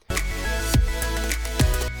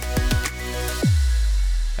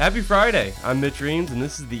Happy Friday! I'm Mitch Reams, and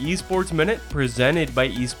this is the Esports Minute presented by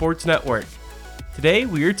Esports Network. Today,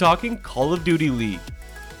 we are talking Call of Duty League.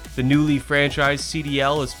 The newly franchised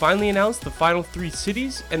CDL has finally announced the final 3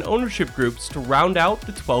 cities and ownership groups to round out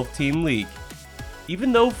the 12-team league.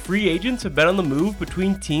 Even though free agents have been on the move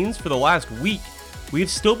between teams for the last week, we have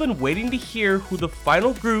still been waiting to hear who the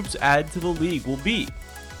final groups added to the league will be.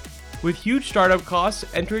 With huge startup costs,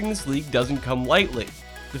 entering this league doesn't come lightly.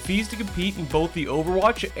 The fees to compete in both the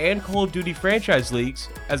Overwatch and Call of Duty franchise leagues,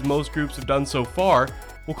 as most groups have done so far,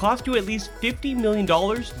 will cost you at least $50 million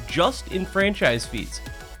just in franchise fees.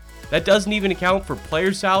 That doesn't even account for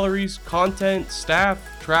player salaries, content, staff,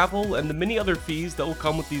 travel, and the many other fees that will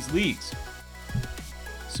come with these leagues.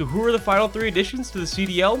 So who are the final 3 additions to the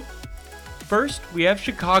CDL? First, we have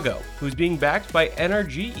Chicago, who is being backed by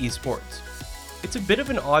NRG Esports. It's a bit of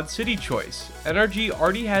an odd city choice. NRG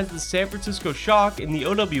already has the San Francisco Shock in the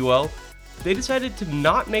OWL. They decided to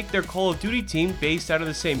not make their Call of Duty team based out of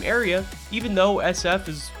the same area, even though SF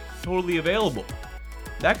is totally available.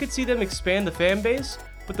 That could see them expand the fan base,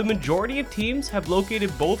 but the majority of teams have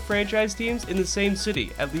located both franchise teams in the same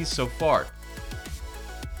city, at least so far.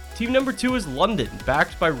 Team number 2 is London,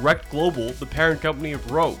 backed by Rekt Global, the parent company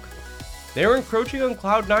of Rogue. They are encroaching on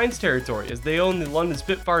Cloud9's territory as they own the London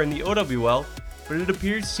Spitfire in the OWL, but it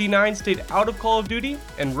appears C9 stayed out of Call of Duty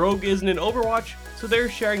and Rogue isn't in Overwatch, so they're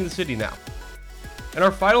sharing the city now. And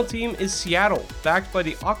our final team is Seattle, backed by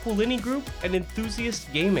the Aquilini Group and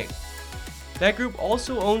Enthusiast Gaming. That group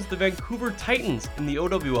also owns the Vancouver Titans in the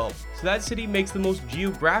OWL, so that city makes the most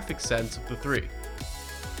geographic sense of the 3.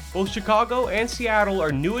 Both Chicago and Seattle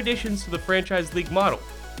are new additions to the franchise league model,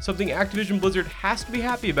 something Activision Blizzard has to be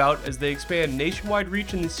happy about as they expand nationwide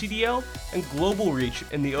reach in the CDL and global reach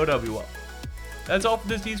in the OWL. That's all for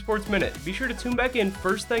this Esports Minute. Be sure to tune back in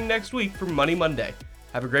first thing next week for Money Monday.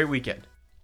 Have a great weekend.